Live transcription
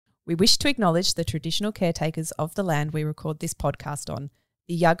We wish to acknowledge the traditional caretakers of the land we record this podcast on,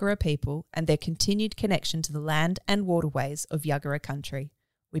 the Yuggera people, and their continued connection to the land and waterways of Yuggera country.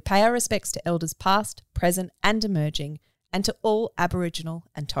 We pay our respects to elders past, present and emerging, and to all Aboriginal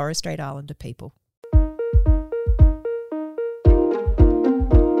and Torres Strait Islander people.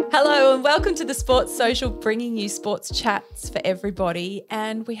 Hello and welcome to the Sports Social, bringing you sports chats for everybody.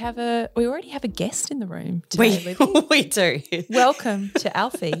 And we already have a guest in the room today, Libby. We do. Welcome to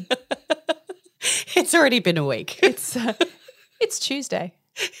Alfie. It's already been a week. It's Tuesday.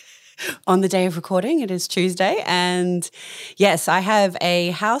 On the day of recording, it is Tuesday. And yes, I have a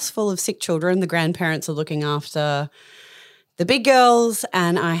house full of sick children. The grandparents are looking after the big girls,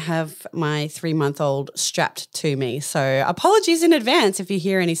 and I have my 3-month-old strapped to me. So apologies in advance if you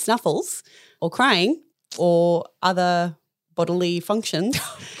hear any snuffles or crying or other bodily functions,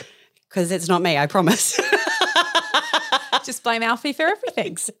 because it's not me, I promise. Just blame Alfie for everything.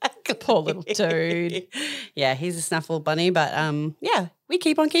 Exactly. Poor little dude. Yeah, he's a snuffle bunny, but yeah, we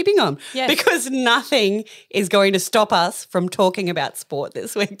keep on keeping on. Yes. Because nothing is going to stop us from talking about sport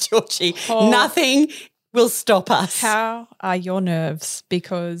this week, Georgie. Oh. Nothing will stop us. How are your nerves?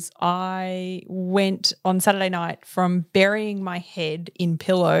 Because I went on Saturday night from burying my head in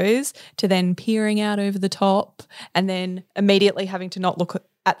pillows to then peering out over the top and then immediately having to not look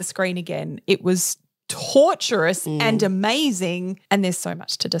at the screen again. It was torturous and amazing, and there's so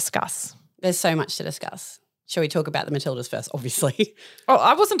much to discuss. There's so much to discuss. Shall we talk about the Matildas first, obviously? Oh,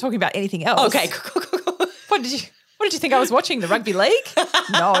 I wasn't talking about anything else. Okay. What did you think I was watching, the rugby league?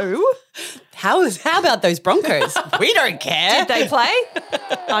 No. How about those Broncos? We don't care. Did they play?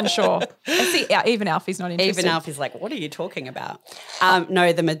 Unsure. And see, even Alfie's not interested. Even Alfie's like, what are you talking about?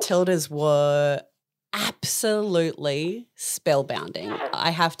 No, the Matildas were absolutely spellbinding. I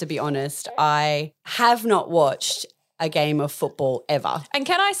have to be honest. I have not watched a game of football ever. And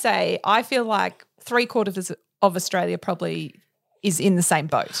can I say, I feel like 3/4 of Australia probably is in the same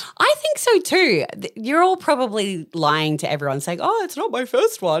boat. I think so too. You're all probably lying to everyone saying, oh, it's not my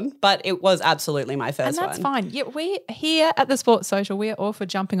first one, but it was absolutely my first one. And that's fine. Yeah, we here at the Sports Social, we're all for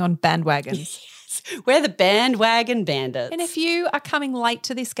jumping on bandwagons. Yes. We're the bandwagon bandits. And if you are coming late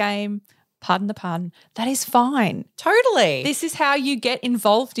to this game, pardon the pun, that is fine. Totally. This is how you get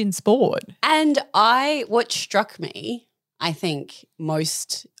involved in sport. And what struck me, I think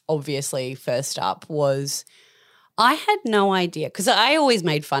most obviously first up was I had no idea, because I always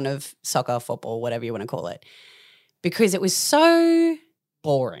made fun of soccer, football, whatever you want to call it, because it was so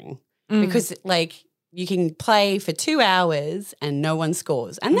boring. Because like you can play for 2 hours and no one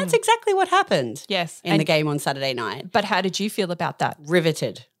scores. And that's exactly what happened in the game on Saturday night. But how did you feel about that?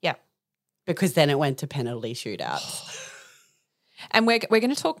 Riveted. Yeah. Because then it went to penalty shootouts. And we're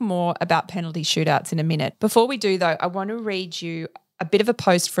going to talk more about penalty shootouts in a minute. Before we do, though, I want to read you a bit of a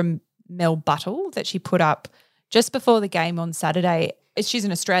post from Mel Buttle that she put up just before the game on Saturday. She's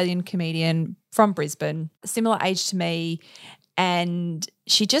an Australian comedian from Brisbane, similar age to me, and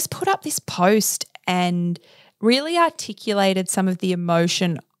she just put up this post and really articulated some of the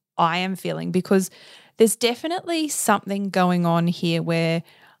emotion I am feeling, because there's definitely something going on here where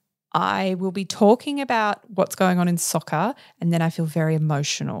I will be talking about what's going on in soccer and then I feel very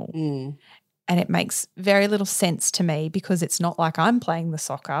emotional. And it makes very little sense to me, because it's not like I'm playing the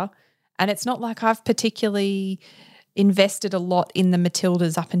soccer and it's not like I've particularly invested a lot in the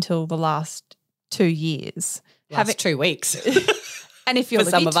Matildas up until the last 2 years. Last 2 weeks. And if you're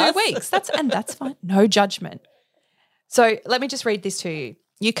some living of 2 weeks, that's fine. No judgment. So let me just read this to you.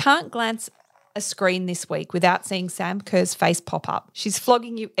 You can't glance a screen this week without seeing Sam Kerr's face pop up. She's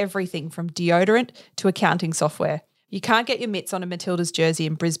flogging you everything from deodorant to accounting software. You can't get your mitts on a Matildas jersey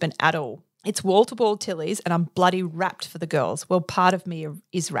in Brisbane at all. It's wall-to-wall Tillies and I'm bloody wrapped for the girls. Well, part of me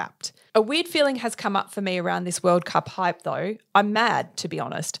is wrapped. A weird feeling has come up for me around this World Cup hype though. I'm mad, to be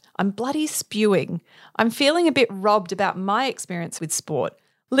honest. I'm bloody spewing. I'm feeling a bit robbed about my experience with sport.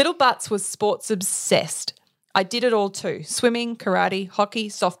 Little Butts was sports obsessed. I did it all too. Swimming, karate, hockey,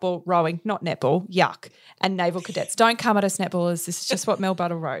 softball, rowing, not netball, yuck, and naval cadets. Don't come at us, netballers. This is just what Mel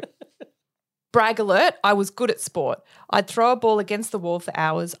Buttle wrote. Brag alert, I was good at sport. I'd throw a ball against the wall for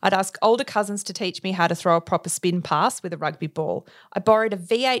hours. I'd ask older cousins to teach me how to throw a proper spin pass with a rugby ball. I borrowed a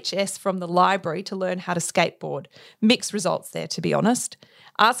VHS from the library to learn how to skateboard. Mixed results there, to be honest.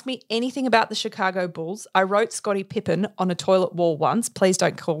 Ask me anything about the Chicago Bulls. I wrote Scottie Pippen on a toilet wall once. Please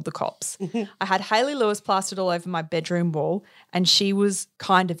don't call the cops. I had Hayley Lewis plastered all over my bedroom wall, and she was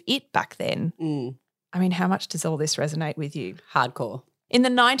kind of it back then. I mean, how much does all this resonate with you? Hardcore. In the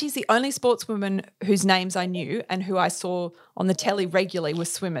 90s, the only sportswomen whose names I knew and who I saw on the telly regularly were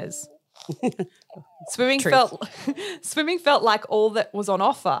swimmers. Swimming felt like all that was on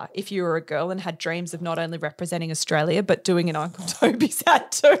offer if you were a girl and had dreams of not only representing Australia but doing an Uncle Toby's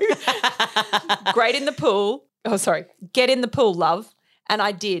hat too. Great in the pool. Oh, sorry. Get in the pool, love. And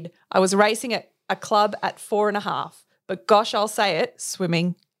I did. I was racing at a club at 4.5. But gosh, I'll say it,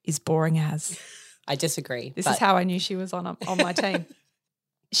 swimming is boring as. I disagree. This is how I knew she was on my team.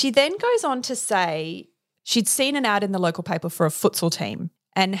 She then goes on to say she'd seen an ad in the local paper for a futsal team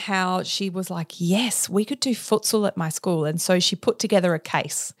and how she was like, yes, we could do futsal at my school. And so she put together a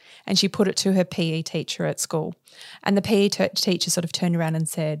case and she put it to her PE teacher at school. And the PE teacher sort of turned around and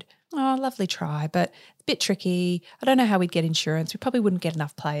said, oh, lovely try, but it's a bit tricky. I don't know how we'd get insurance. We probably wouldn't get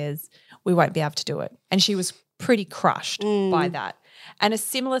enough players. We won't be able to do it. And she was pretty crushed by that. And a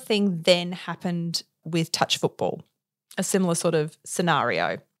similar thing then happened with touch football, a similar sort of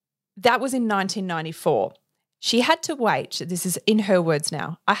scenario. That was in 1994. She had to wait, this is in her words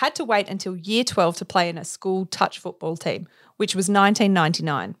now, I had to wait until year 12 to play in a school touch football team, which was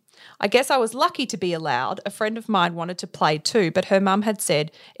 1999. I guess I was lucky to be allowed. A friend of mine wanted to play too, but her mum had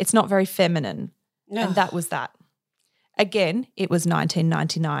said it's not very feminine. And that was that. Again, it was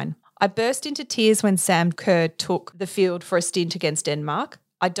 1999. I burst into tears when Sam Kerr took the field for a stint against Denmark.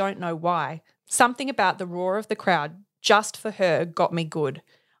 I don't know why. Something about the roar of the crowd just for her got me good.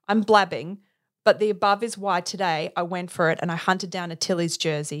 I'm blabbing, but the above is why today I went for it and I hunted down a Tilly's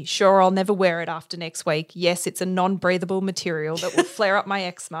jersey. Sure, I'll never wear it after next week. Yes, it's a non-breathable material that will flare up my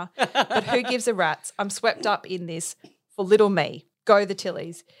eczema, but who gives a rat's? I'm swept up in this for little me. Go the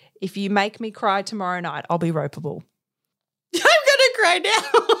Tillies. If you make me cry tomorrow night, I'll be ropeable. I'm going to cry now.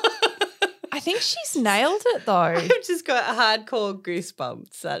 I think she's nailed it though. I've just got hardcore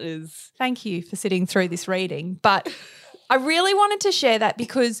goosebumps. That is. Thank you for sitting through this reading. But I really wanted to share that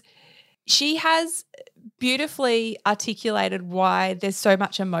because she has beautifully articulated why there's so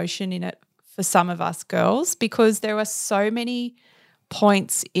much emotion in it for some of us girls, because there are so many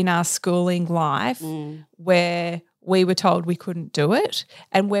points in our schooling life where we were told we couldn't do it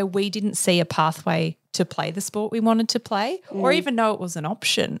and where we didn't see a pathway to play the sport we wanted to play or even know it was an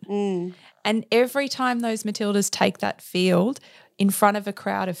option. And every time those Matildas take that field in front of a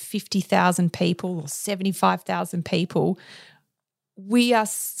crowd of 50,000 people or 75,000 people, we are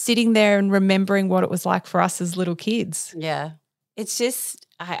sitting there and remembering what it was like for us as little kids. Yeah. It's just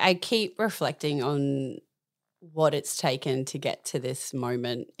I keep reflecting on what it's taken to get to this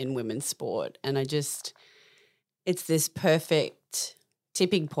moment in women's sport, and it's this perfect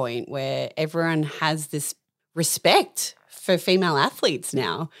tipping point where everyone has this respect for female athletes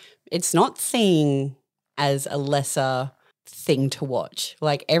now. It's not seen as a lesser thing to watch.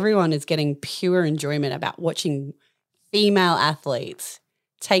 Like everyone is getting pure enjoyment about watching female athletes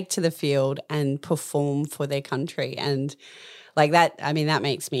take to the field and perform for their country. And like that, I mean, that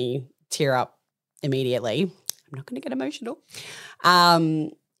makes me tear up immediately. I'm not going to get emotional.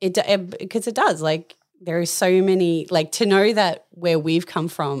 Because it does. Like there are so many, like to know that where we've come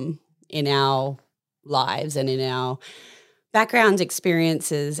from in our lives and in our backgrounds,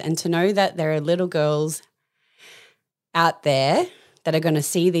 experiences, and to know that there are little girls out there that are going to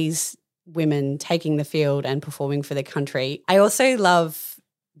see these women taking the field and performing for the country. I also love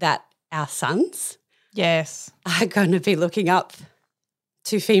that our sons are going to be looking up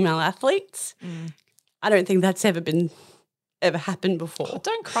to female athletes. I don't think that's ever happened before. Oh,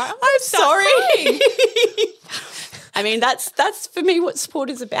 don't cry. I'm sorry. I mean, that's for me what sport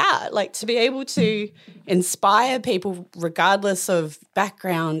is about, like to be able to inspire people regardless of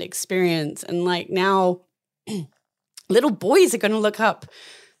background, experience. And like now little boys are going to look up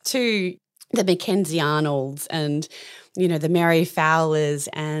to the Mackenzie Arnolds and, you know, the Mary Fowlers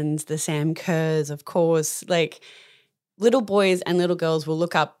and the Sam Kerrs, of course. Like little boys and little girls will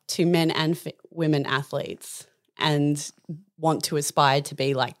look up to men and women athletes and want to aspire to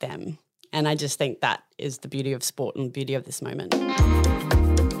be like them. And I just think that is the beauty of sport and the beauty of this moment.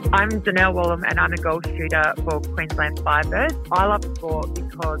 I'm Janelle Wallum and I'm a goal shooter for Queensland Firebirds. I love sport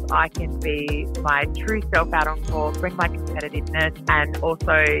because I can be my true self out on court, bring my competitiveness, and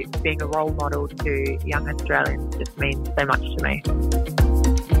also being a role model to young Australians just means so much to me.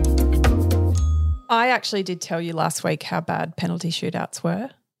 I actually did tell you last week how bad penalty shootouts were.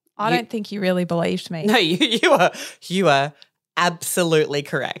 I don't think you really believed me. No, you are absolutely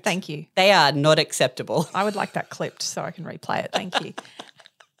correct. Thank you. They are not acceptable. I would like that clipped so I can replay it. Thank you.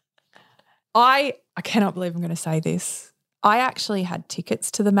 I cannot believe I'm going to say this. I actually had tickets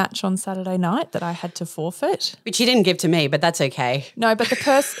to the match on Saturday night that I had to forfeit. Which you didn't give to me, but that's okay. No, but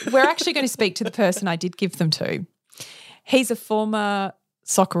we're actually going to speak to the person I did give them to. He's a former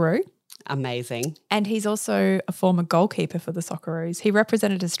Socceroo Amazing. And he's also a former goalkeeper for the Socceroos. He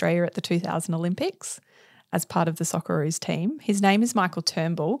represented Australia at the 2000 Olympics as part of the Socceroos team. His name is Michael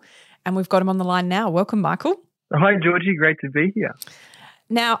Turnbull, and we've got him on the line now. Welcome, Michael. Hi, Georgie. Great to be here.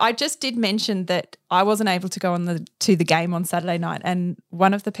 Now, I just did mention that I wasn't able to go to the game on Saturday night, and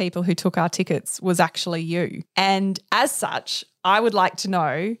one of the people who took our tickets was actually you. And as such, I would like to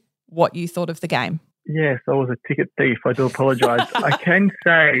know what you thought of the game. Yes, I was a ticket thief. I do apologise. I can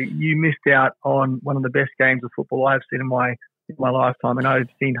say you missed out on one of the best games of football I've seen in my lifetime, and I've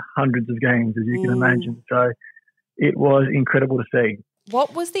seen hundreds of games, as you can imagine. So it was incredible to see.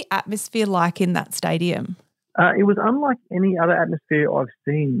 What was the atmosphere like in that stadium? It was unlike any other atmosphere I've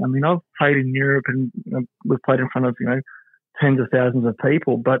seen. I mean, I've played in Europe and we've played in front of, tens of thousands of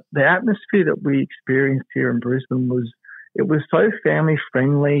people, but the atmosphere that we experienced here in Brisbane was so family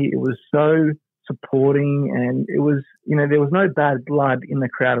friendly. It was so supporting, and it was, there was no bad blood in the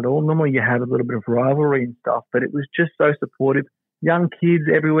crowd at all. Normally you have a little bit of rivalry and stuff, but it was just so supportive. Young kids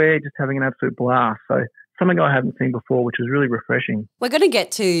everywhere just having an absolute blast. So something I haven't seen before, which was really refreshing. We're going to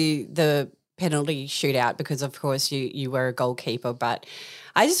get to the penalty shootout because, of course, you were a goalkeeper, but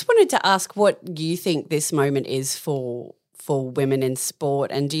I just wanted to ask what you think this moment is for women in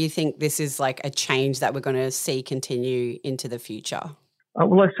sport, and do you think this is like a change that we're going to see continue into the future?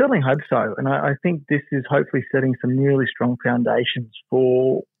 Well, I certainly hope so, and I think this is hopefully setting some really strong foundations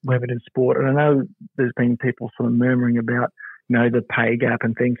for women in sport. And I know there's been people sort of murmuring about, the pay gap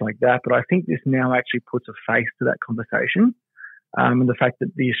and things like that, but I think this now actually puts a face to that conversation. And the fact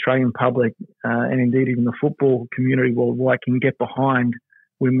that the Australian public and indeed even the football community worldwide can get behind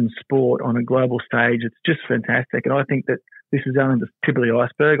women's sport on a global stage, it's just fantastic. And I think that this is only the tip of the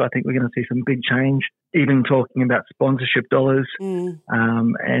iceberg. I think we're going to see some big change, even talking about sponsorship dollars and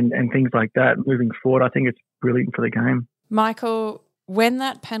things like that moving forward. I think it's brilliant for the game. Michael, when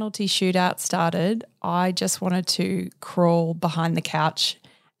that penalty shootout started, I just wanted to crawl behind the couch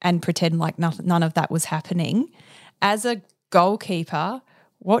and pretend like none of that was happening. As a goalkeeper,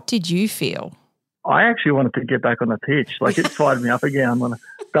 what did you feel? I actually wanted to get back on the pitch. Like, it fired me up again. I'm going to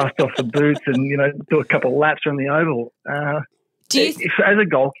dust off the boots and, do a couple of laps around the oval. As a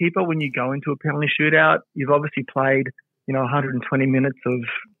goalkeeper, when you go into a penalty shootout, you've obviously played, 120 minutes of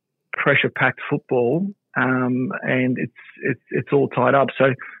pressure-packed football, and it's all tied up.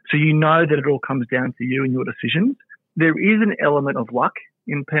 So you know that it all comes down to you and your decisions. There is an element of luck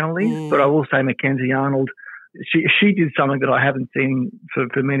in penalties, but I will say Mackenzie Arnold, she did something that I haven't seen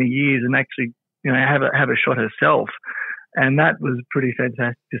for many years, and actually, have a shot herself. And that was pretty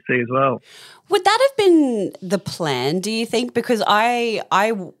fantastic to see as well. Would that have been the plan, do you think? Because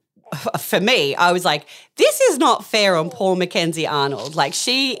for me, I was like, this is not fair on poor Mackenzie Arnold. Like,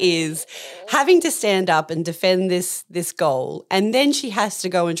 she is having to stand up and defend this goal, and then she has to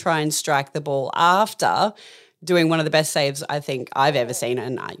go and try and strike the ball after doing one of the best saves I think I've ever seen.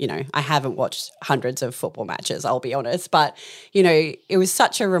 And, I haven't watched hundreds of football matches, I'll be honest. But, it was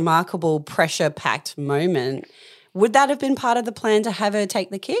such a remarkable pressure-packed moment. Would that have been part of the plan to have her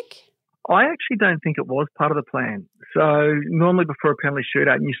take the kick? I actually don't think it was part of the plan. So normally before a penalty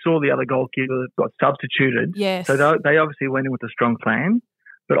shootout, and you saw the other goalkeeper that got substituted. Yes. So they obviously went in with a strong plan.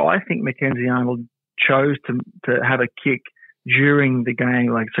 But I think Mackenzie Arnold chose to have a kick during the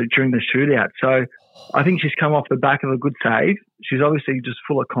game, during the shootout. So I think she's come off the back of a good save. She's obviously just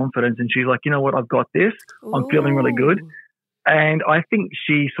full of confidence, and she's like, you know what, I've got this. I'm feeling really good. And I think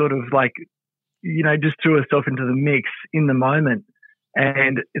she sort of just threw herself into the mix in the moment.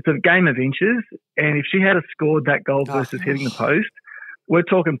 And it's a game of inches. And if she had scored that goal versus hitting the post, we're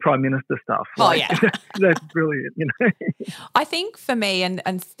talking Prime Minister stuff. That's brilliant, I think for me, and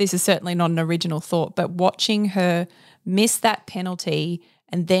this is certainly not an original thought, but watching her miss that penalty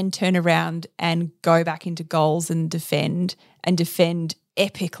and then turn around and go back into goals and defend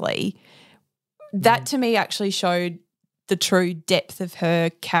epically, that to me actually showed the true depth of her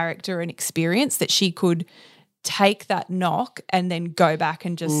character and experience, that she could take that knock and then go back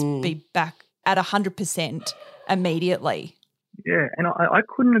and just be back at 100% immediately. Yeah, and I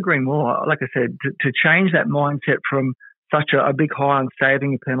couldn't agree more. Like I said, to change that mindset from such a big high on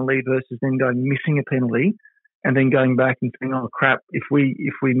saving a penalty versus then going missing a penalty and then going back and saying, oh, crap, if we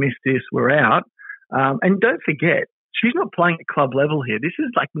miss this, we're out. And don't forget, she's not playing at club level here. This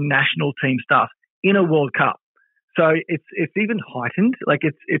is like national team stuff in a World Cup. So it's even heightened. Like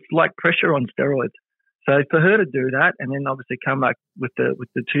it's like pressure on steroids. So for her to do that and then obviously come back with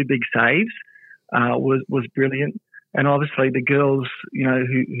the two big saves was brilliant. And obviously the girls,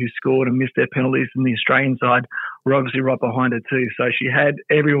 who scored and missed their penalties from the Australian side were obviously right behind her too. So she had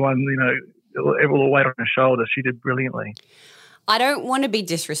everyone, all the weight on her shoulders. She did brilliantly. I don't want to be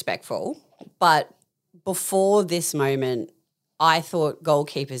disrespectful, but before this moment, I thought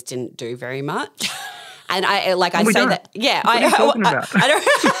goalkeepers didn't do very much. And I say don't. that, yeah. What are you talking about?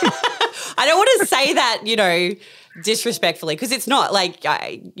 I don't want to say that, disrespectfully, because it's not like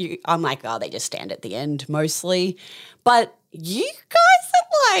I'm like, oh, they just stand at the end mostly. But you guys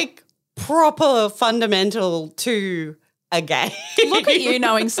are like proper fundamental to a game. Look at you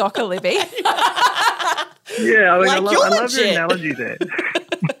knowing soccer, Libby. Yeah, I Like, you're love your legit. analogy there.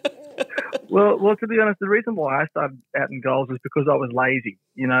 Well, to be honest, the reason why I started out in goals was because I was lazy,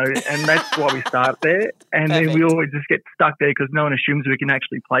 and that's why we start there. And then we always just get stuck there because no one assumes we can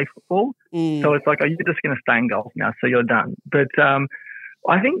actually play football. So it's like, oh, you're just going to stay in goals now, so you're done. But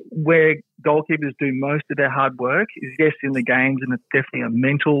I think where goalkeepers do most of their hard work is, yes, in the games, and it's definitely a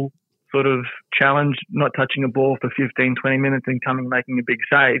mental sort of challenge, not touching a ball for 15, 20 minutes and making a big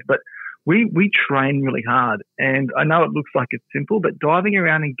save. But we train really hard, and I know it looks like it's simple, but diving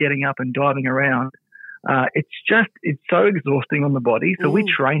around and getting up and diving around, it's so exhausting on the body. So we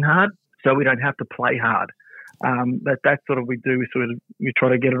train hard so we don't have to play hard. That's sort of we do. We try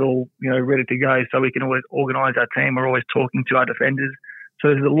to get it all ready to go so we can always organise our team. We're always talking to our defenders. So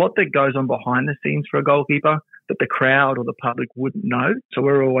there's a lot that goes on behind the scenes for a goalkeeper that the crowd or the public wouldn't know. So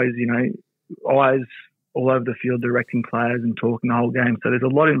we're always eyes all over the field directing players and talking the whole game. So there's a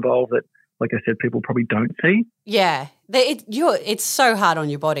lot involved that, like I said, people probably don't see. Yeah, it's so hard on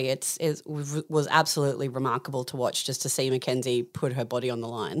your body. It was absolutely remarkable to watch, just to see Mackenzie put her body on the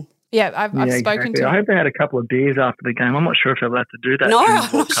line. Yeah, I've spoken to. I hope they had a couple of beers after the game. I'm not sure if they're allowed to do that. No, during the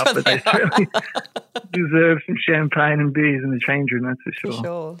I'm World not Cup, sure but they certainly deserve some champagne and beers in the change room. That's for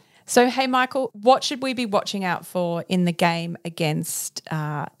sure. So, hey, Michael, what should we be watching out for in the game against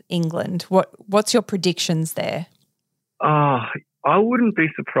England? What's your predictions there? Oh, I wouldn't be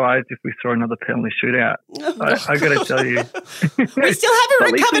surprised if we saw another penalty shootout. I got to tell you. We still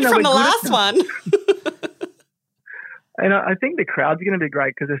haven't recovered from the last one. And I think the crowd's going to be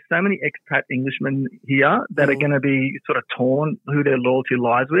great because there's so many expat Englishmen here that are going to be sort of torn who their loyalty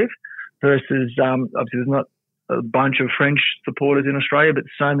lies with versus obviously there's not a bunch of French supporters in Australia, but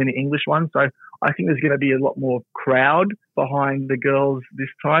so many English ones. So I think there's going to be a lot more crowd behind the girls this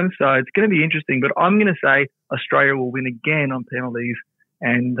time. So it's going to be interesting. But I'm going to say Australia will win again on penalties,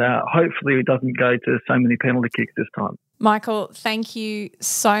 and hopefully it doesn't go to so many penalty kicks this time. Michael, thank you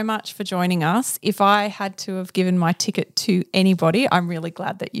so much for joining us. If I had to have given my ticket to anybody, I'm really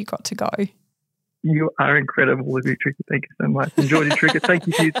glad that you got to go. You are incredible, Libby Trickett. Thank you so much. And Georgie Trickett, thank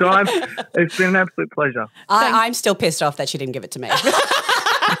you for your time. It's been an absolute pleasure. I'm still pissed off that she didn't give it to me.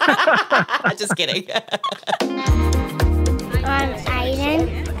 Just kidding. I'm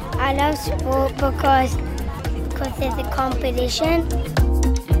Aiden. I love sport because there's a competition.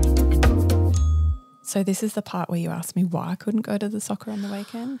 So this is the part where you asked me why I couldn't go to the soccer on the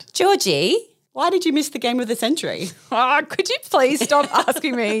weekend. Georgie, why did you miss the game of the century? Oh, could you please stop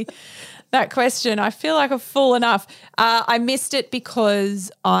asking me that question? I feel like a fool enough. I missed it because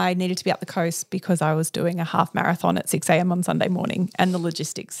I needed to be up the coast because I was doing a half marathon at 6 a.m. on Sunday morning and the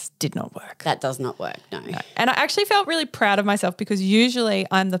logistics did not work. That does not work, no. And I actually felt really proud of myself because usually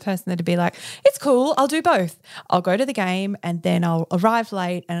I'm the person that'd be like, it's cool, I'll do both. I'll go to the game and then I'll arrive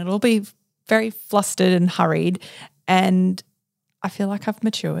late and it'll be very flustered and hurried, and I feel like I've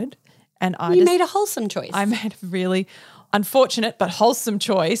matured. And You made a wholesome choice. I made a really unfortunate but wholesome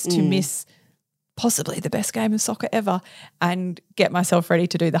choice to miss possibly the best game of soccer ever and get myself ready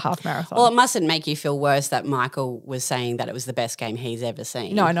to do the half marathon. Well, it mustn't make you feel worse that Michael was saying that it was the best game he's ever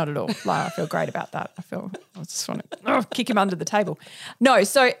seen. No, not at all. Like, I feel great about that. I just want to kick him under the table. No,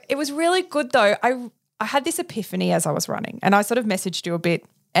 so it was really good though. I had this epiphany as I was running, and I sort of messaged you a bit,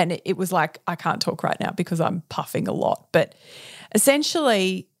 and it was like, I can't talk right now because I'm puffing a lot. But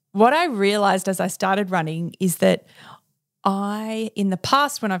essentially what I realised as I started running is that in the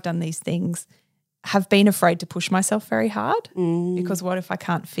past when I've done these things, have been afraid to push myself very hard because what if I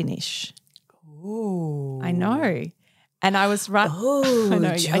can't finish? Ooh. I know. And I was running. Oh, I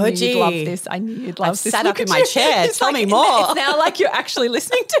know. Georgie. I knew you'd love this. I knew you'd love I've this. sat Look up in at my you. chair. It's Tell like, me more. It's now like you're actually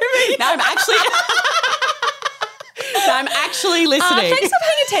listening to me. No, I'm actually listening. Thanks for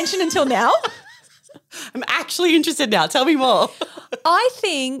paying attention until now. I'm actually interested now. Tell me more. I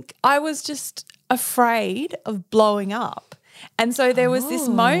think I was just afraid of blowing up. And so there was this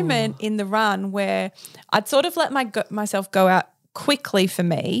moment in the run where I'd sort of let myself go out quickly for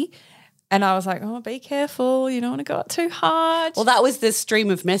me. And I was like, oh, be careful. You don't want to go out too hard. Well, that was the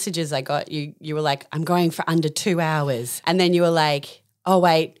stream of messages I got. You were like, I'm going for under 2 hours. And then you were like, oh,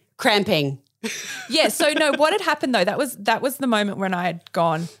 wait, cramping. Yeah. So, no, what had happened though, that was the moment when I had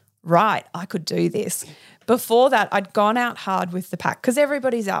gone, right, I could do this. Before that, I'd gone out hard with the pack because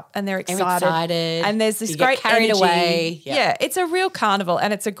everybody's up and they're excited. And there's this great carried energy. away. Yeah, it's a real carnival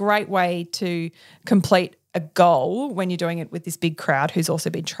and it's a great way to complete a goal when you're doing it with this big crowd who's also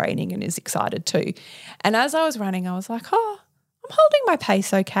been training and is excited too. And as I was running, I was like, oh, I'm holding my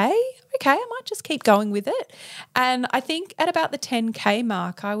pace okay. Okay, I might just keep going with it. And I think at about the 10K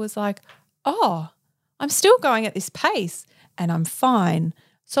mark, I was like, oh, I'm still going at this pace and I'm fine.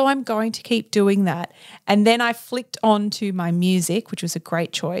 So I'm going to keep doing that. And then I flicked on to my music, which was a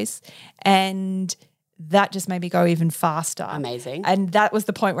great choice, and that just made me go even faster. Amazing. And that was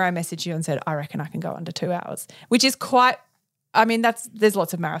the point where I messaged you and said, I reckon I can go under 2 hours, which is quite – I mean there's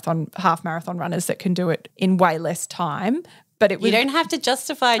lots of half marathon runners that can do it in way less time. But it was, you don't have to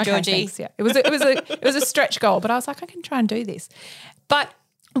justify, Georgie. Okay, thanks, yeah. It was a stretch goal, but I was like, I can try and do this. But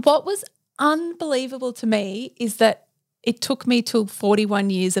what was unbelievable to me is that it took me till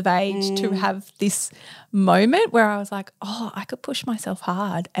 41 years of age to have this moment where I was like, oh, I could push myself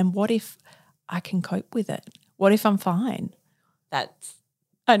hard, and what if I can cope with it? What if I'm fine?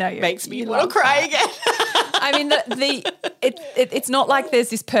 I know makes me want to cry again. I mean, it's not like there's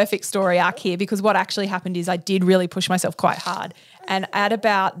this perfect story arc here, because what actually happened is I did really push myself quite hard, and at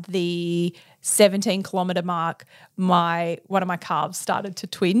about the 17-kilometre mark, one of my calves started to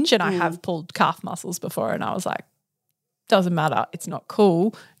twinge, and I have pulled calf muscles before, and I was like, doesn't matter. It's not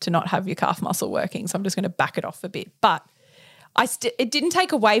cool to not have your calf muscle working, so I'm just going to back it off a bit. But it didn't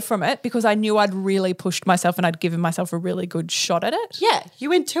take away from it because I knew I'd really pushed myself and I'd given myself a really good shot at it. Yeah, you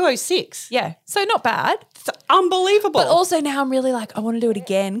went 2:06. Yeah, so not bad. It's unbelievable. But also now I'm really like, I want to do it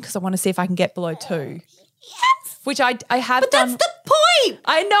again because I want to see if I can get below 2. Yes. Which I have but done. But that's the point.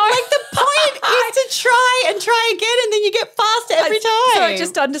 I know. Like the point is to try and try again, and then you get faster every time. So I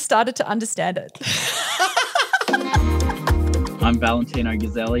just started to understand it. I'm Valentino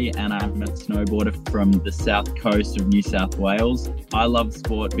Gazzelli and I'm a snowboarder from the south coast of New South Wales. I love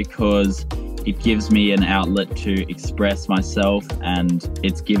sport because it gives me an outlet to express myself, and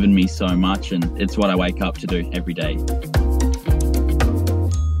it's given me so much, and it's what I wake up to do every day.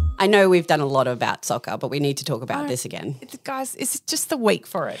 I know we've done a lot about soccer, but we need to talk about this again. Guys, it's just the week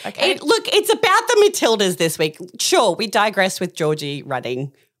for it, okay? Look, it's about the Matildas this week. Sure, we digress with Georgie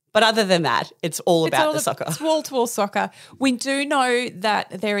running. But other than that, it's all about the soccer. It's wall-to-wall soccer. We do know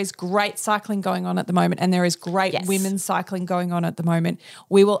that there is great cycling going on at the moment, and there is great women's cycling going on at the moment.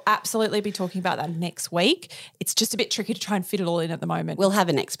 We will absolutely be talking about that next week. It's just a bit tricky to try and fit it all in at the moment. We'll have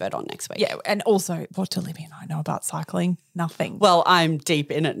an expert on next week. Yeah, and also what do Libby and I know about cycling? Nothing. Well, I'm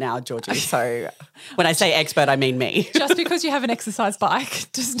deep in it now, Georgie, so when I say expert, I mean me. Just because you have an exercise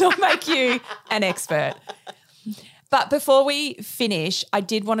bike does not make you an expert. But before we finish, I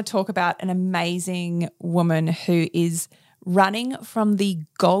did want to talk about an amazing woman who is running from the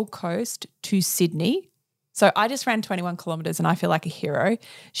Gold Coast to Sydney. So I just ran 21 kilometres and I feel like a hero.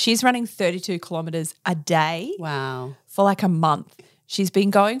 She's running 32 kilometres a day. Wow. For like a month. She's been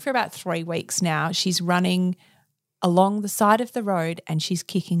going for about 3 weeks now. She's running along the side of the road and she's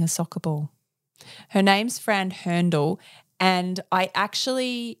kicking a soccer ball. Her name's Fran Herndl, and I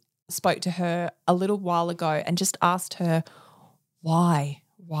actually spoke to her a little while ago and just asked her, why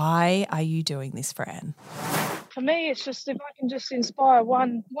are you doing this, Fran? For me, it's just if I can just inspire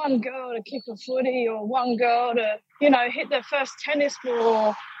one girl to kick a footy, or one girl to, hit their first tennis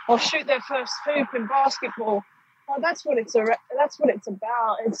ball or shoot their first hoop in basketball. Well, that's what it's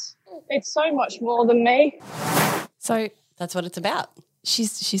about. It's so much more than me. So that's what it's about.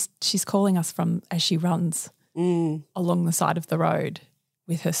 She's calling us from as she runs along the side of the road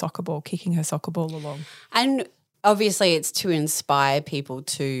with her soccer ball, kicking her soccer ball along. And obviously it's to inspire people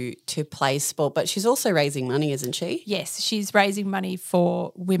to play sport, but she's also raising money, isn't she? Yes, she's raising money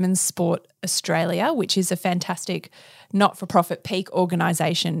for Women's Sport Australia, which is a fantastic not-for-profit peak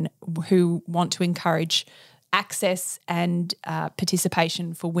organisation who want to encourage access and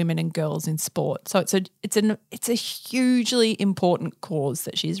participation for women and girls in sport. So it's a hugely important cause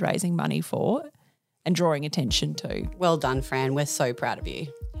that she's raising money for and drawing attention to. Well done, Fran. We're so proud of you.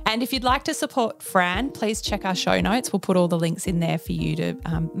 And if you'd like to support Fran, please check our show notes. We'll put all the links in there for you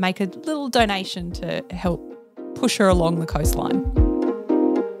to make a little donation to help push her along the coastline.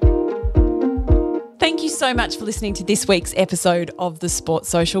 Thank you so much for listening to this week's episode of The Sports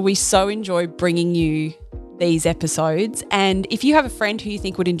Social. We so enjoy bringing you these episodes. And if you have a friend who you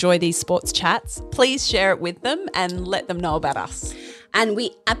think would enjoy these sports chats, please share it with them and let them know about us. And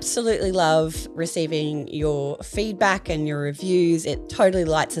we absolutely love receiving your feedback and your reviews. It totally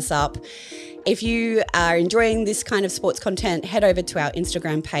lights us up. If you are enjoying this kind of sports content, head over to our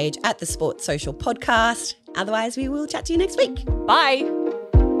Instagram page at The Sports Social Podcast. Otherwise, we will chat to you next week. Bye.